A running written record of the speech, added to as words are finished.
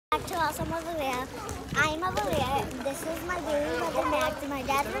awesome Avalia. I'm Avalia. This is my baby brother Max and my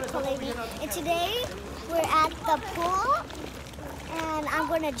dad recording me. And today we're at the pool, and I'm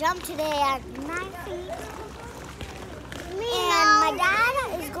going to jump today at 9 feet. And my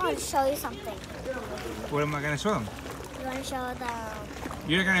dad is going to show you something. What am I going to show him? We're going to show them.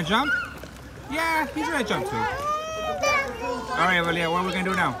 You're going to jump? Yeah, he's going to jump too. All right, Avalia, what are we going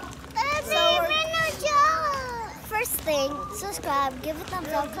to do now? First thing, subscribe, give a thumbs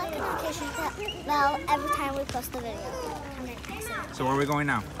up, click the notification bell every time we post a video. So where are we going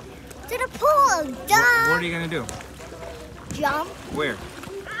now? To the pool, duh! What are you going to do? Jump. Where? 9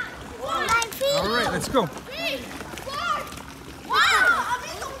 feet. All right, let's go. 3,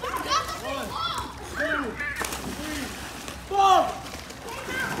 4, 4.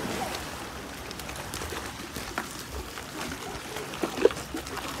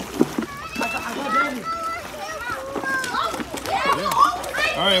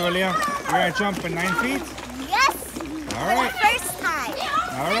 All right, Avalia, you're going to jump at 9 feet? Yes. All right. For the first time.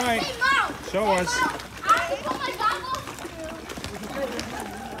 All right. Show us.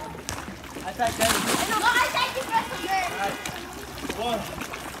 I tried that. 1,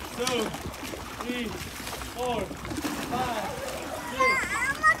 2, 3, 4, 5, 6,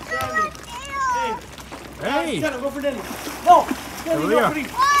 7, 8. Hey! Go for Denny. No! Denny, Avalia. go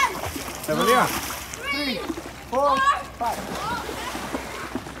for Avalia. 3, 4, 5.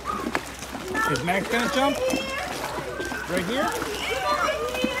 Is Max going to jump? Right here?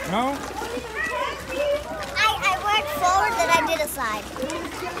 No? I went forward, then I did a side.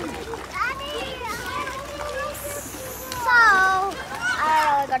 So, I don't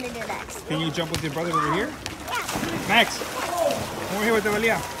know what we're going to do next. Can you jump with your brother over here? Yeah. Max, come over here with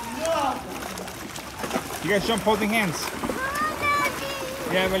Avalia. You guys jump holding hands.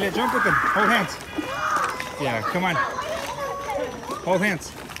 Yeah, Avalia, jump with them. Hold hands. Yeah, come on. Hold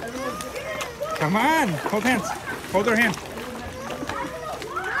hands. Come on, hold hands. Hold her hand.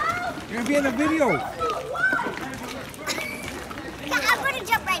 You're gonna be in the video. Yeah, I'm going to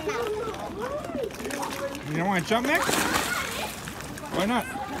jump right now. You don't want to jump, Max? Why not?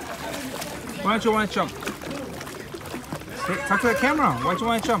 Why don't you want to jump? Talk to the camera. Why don't you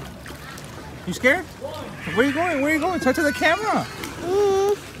want to jump? You scared? Where are you going? Where are you going? Talk to the camera.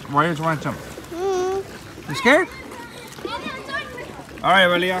 Why don't you want to jump? You scared? All right,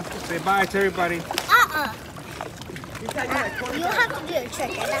 Avalia. Say bye to everybody. You have to do a trick,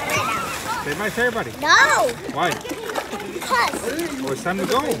 and not right now. Say bye to everybody. No! Why? Because Well, it's time to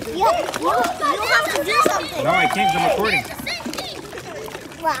go. you have to do something. No, I can't. 'Cause I'm recording.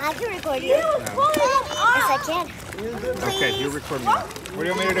 Well, I can record you. Yes, I can. Okay, you record me. What do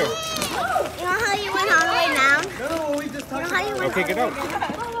you want me to do? You know how you went all the way down? No, we just You know how you went Okay, get all out. the way down?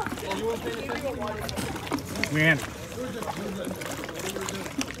 Give me your hand.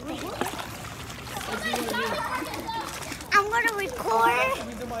 I'm going to record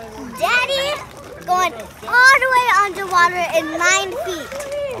Daddy going all the way underwater in 9 feet.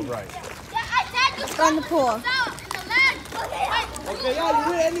 All right. Go in the pool. Okay, yeah, you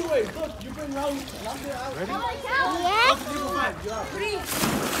do it anyway. Look, you bring round. Ready? Yeah?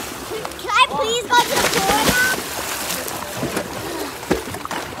 Can I please go to the pool now?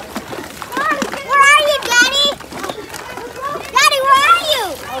 Where are you, Daddy? Daddy, where are you?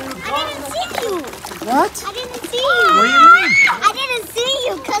 I didn't see you. What? I didn't see you. What do you mean? I didn't see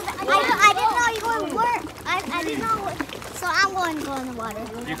you because I didn't know you would work. I didn't know. So I'm going to go in the water.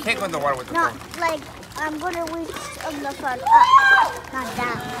 You can't go in the water with the No, phone. like I'm going to reach on the front up, not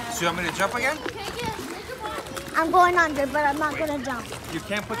down. So you want me to jump again? I'm going under, but I'm not going to jump. You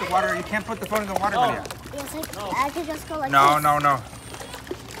can't put the water. You can't put the phone in the water, Avalia. Yes, I could just go like No, this. no, no.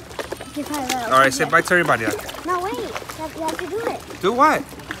 You probably will. All right, say bye to everybody. No, wait. You have to do it. Do what?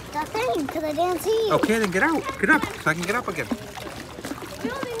 That thing, because I didn't see you. Okay, then get out. Get up, so I can get up again.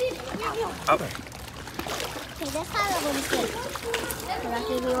 Up. Okay, this time I'm going to sit. Because I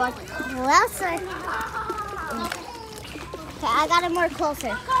can be watching closer. Okay, I got it more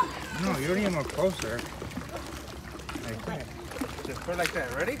closer. No, you don't need more closer. Like that. Just put it like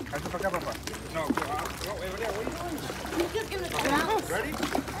that. Ready? Hazte para acá, papá. No, wait, what are you doing? Ready?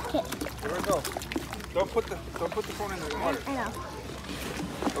 Okay, Here we go. Don't put the phone in the water. I know.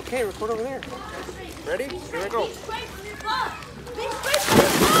 Okay, record over there. Ready? Here we go.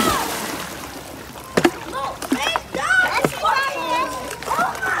 No,